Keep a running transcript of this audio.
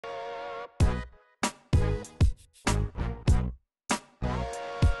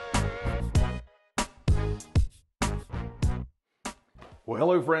Well,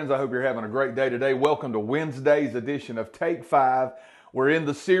 hello, friends. I hope you're having a great day today. Welcome to Wednesday's edition of Take 5. We're in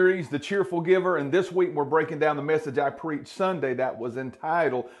the series, The Cheerful Giver, and this week we're breaking down the message I preached Sunday that was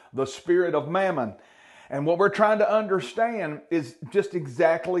entitled, The Spirit of Mammon. And what we're trying to understand is just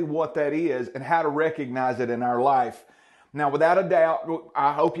exactly what that is and how to recognize it in our life. Now, without a doubt,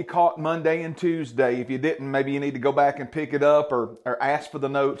 I hope you caught Monday and Tuesday. If you didn't, maybe you need to go back and pick it up or ask for the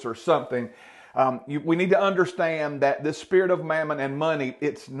notes or something. We need to understand that this spirit of mammon and money,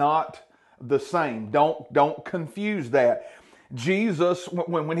 it's not the same. Don't confuse that. Jesus,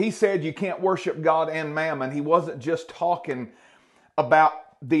 when he said you can't worship God and mammon, he wasn't just talking about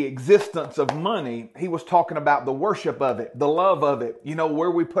the existence of money. He was talking about the worship of it, the love of it,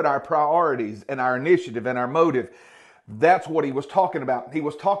 where we put our priorities and our initiative and our motive. That's what he was talking about. He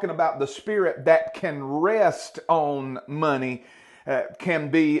was talking about the spirit that can rest on money, can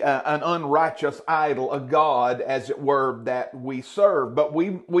be an unrighteous idol, a god, as it were, that we serve. But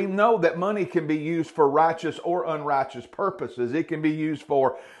we know that money can be used for righteous or unrighteous purposes. It can be used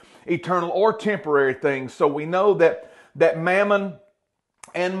for eternal or temporary things. So we know that mammon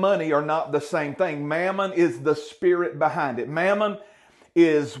and money are not the same thing. Mammon is the spirit behind it. Mammon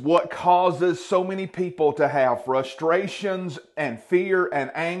is what causes so many people to have frustrations and fear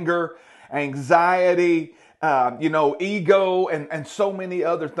and anger, anxiety, ego, and so many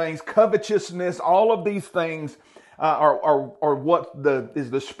other things, covetousness. All of these things are what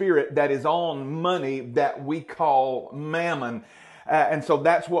is the spirit that is on money that we call mammon. And so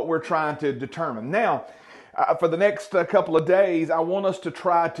that's what we're trying to determine. Now, for the next couple of days, I want us to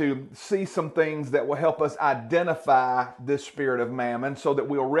try to see some things that will help us identify this spirit of mammon so that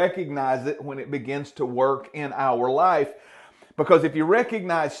we'll recognize it when it begins to work in our life. Because if you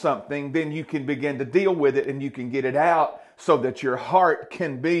recognize something, then you can begin to deal with it and you can get it out so that your heart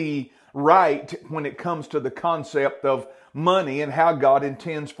can be right when it comes to the concept of money and how God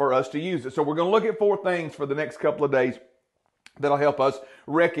intends for us to use it. So we're going to look at 4 things for the next couple of days that'll help us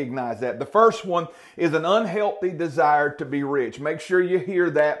recognize that. The first one is an unhealthy desire to be rich. Make sure you hear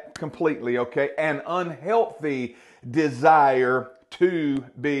that completely, okay? An unhealthy desire to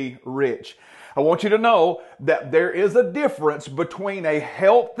be rich. I want you to know that there is a difference between a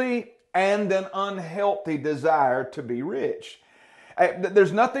healthy and an unhealthy desire to be rich.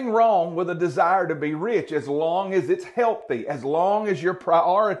 There's nothing wrong with a desire to be rich as long as it's healthy, as long as your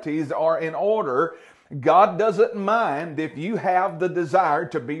priorities are in order. God doesn't mind if you have the desire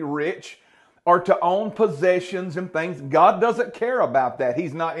to be rich or to own possessions and things. God doesn't care about that.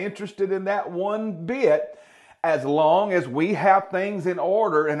 He's not interested in that one bit. As long as we have things in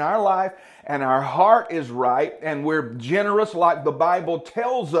order in our life and our heart is right and we're generous like the Bible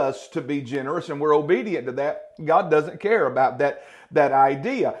tells us to be generous and we're obedient to that, God doesn't care about that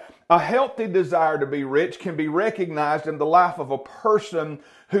idea. A healthy desire to be rich can be recognized in the life of a person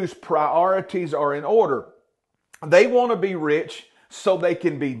whose priorities are in order. They want to be rich so they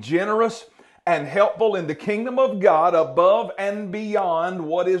can be generous and helpful in the kingdom of God above and beyond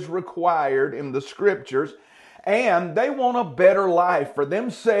what is required in the scriptures. And they want a better life for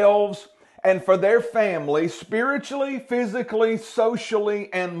themselves and for their family, spiritually, physically,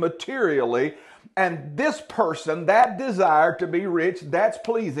 socially, and materially. And this person, that desire to be rich, that's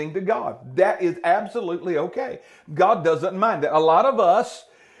pleasing to God. That is absolutely okay. God doesn't mind it. A lot of us,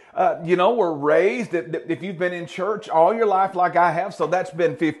 were raised, if you've been in church all your life like I have, so that's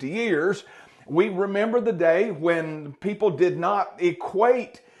been 50 years, we remember the day when people did not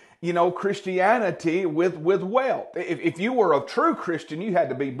equate Christianity with wealth. If you were a true Christian, you had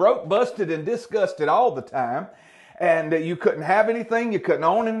to be broke, busted, and disgusted all the time. And you couldn't have anything, you couldn't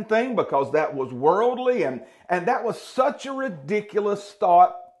own anything because that was worldly. And that was such a ridiculous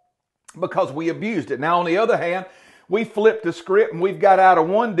thought because we abused it. Now, on the other hand, we flipped the script and we've got out of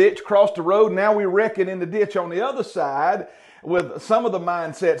one ditch, crossed the road, now we reckon in the ditch on the other side with some of the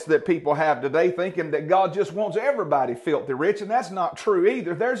mindsets that people have today, thinking that God just wants everybody filthy rich, and that's not true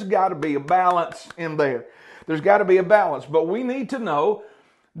either. There's got to be a balance in there. There's got to be a balance, but we need to know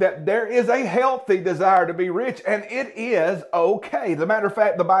that there is a healthy desire to be rich, and it is okay. As a matter of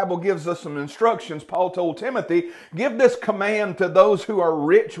fact, the Bible gives us some instructions. Paul told Timothy, give this command to those who are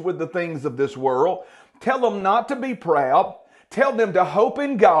rich with the things of this world. Tell them not to be proud. Tell them to hope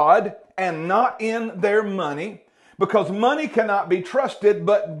in God and not in their money. Because money cannot be trusted,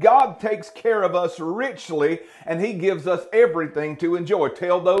 but God takes care of us richly, and He gives us everything to enjoy.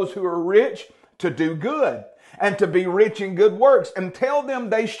 Tell those who are rich to do good and to be rich in good works, and tell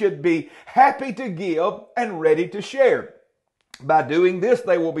them they should be happy to give and ready to share. By doing this,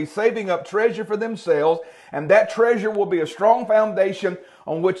 they will be saving up treasure for themselves, and that treasure will be a strong foundation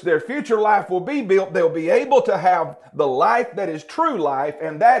on which their future life will be built. They'll be able to have the life that is true life,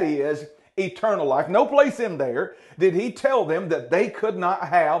 and that is eternal life. No place in there did he tell them that they could not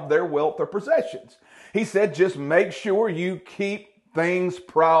have their wealth or possessions. He said, just make sure you keep things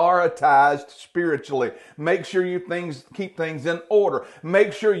prioritized spiritually. Make sure you keep things in order.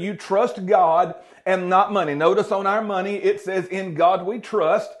 Make sure you trust God and not money. Notice on our money, it says, in God we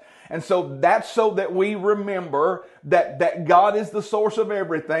trust. And so that's so that we remember that God is the source of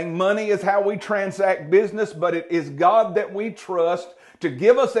everything. Money is how we transact business, but it is God that we trust to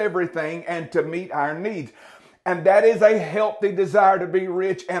give us everything and to meet our needs. And that is a healthy desire to be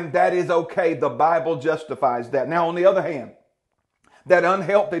rich, and that is okay. The Bible justifies that. Now, on the other hand, that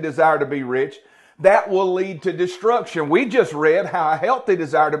unhealthy desire to be rich, that will lead to destruction. We just read how a healthy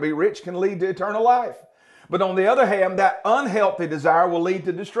desire to be rich can lead to eternal life. But on the other hand, that unhealthy desire will lead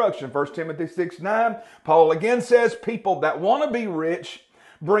to destruction. 1 Timothy 6:9, Paul again says, people that want to be rich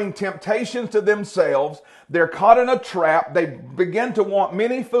bring temptations to themselves. They're caught in a trap. They begin to want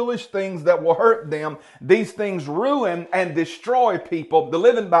many foolish things that will hurt them. These things ruin and destroy people. The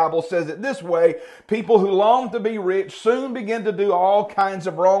Living Bible says it this way: people who long to be rich soon begin to do all kinds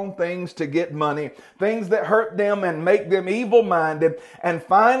of wrong things to get money, things that hurt them and make them evil-minded, and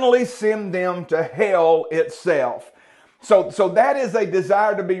finally send them to hell itself. So that is a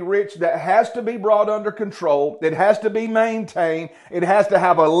desire to be rich that has to be brought under control. It has to be maintained. It has to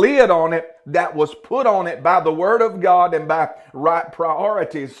have a lid on it that was put on it by the Word of God and by right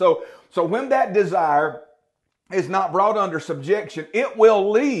priorities. So when that desire is not brought under subjection, it will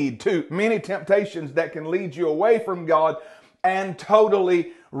lead to many temptations that can lead you away from God and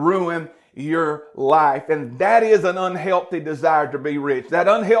totally ruin your life. And that is an unhealthy desire to be rich. That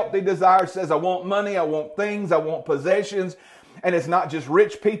unhealthy desire says, I want money, I want things, I want possessions. And it's not just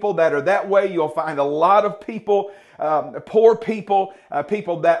rich people that are that way. You'll find a lot of people, poor people,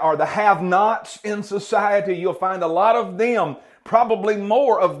 people that are the have-nots in society. You'll find a lot of them, probably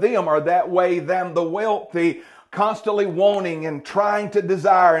more of them are that way than the wealthy, constantly wanting and trying to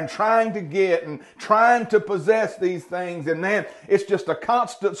desire and trying to get and trying to possess these things. And then it's just a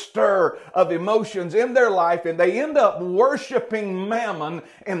constant stir of emotions in their life, and they end up worshiping mammon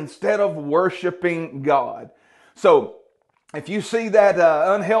instead of worshiping God. So if you see that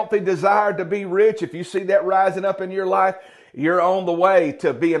unhealthy desire to be rich, if you see that rising up in your life, you're on the way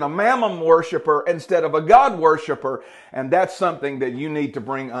to being a mammon worshiper instead of a God worshiper. And that's something that you need to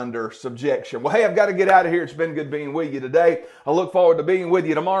bring under subjection. Well, hey, I've got to get out of here. It's been good being with you today. I look forward to being with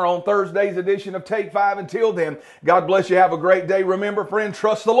you tomorrow on Thursday's edition of Take 5. Until then, God bless you. Have a great day. Remember, friend,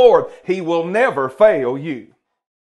 trust the Lord. He will never fail you.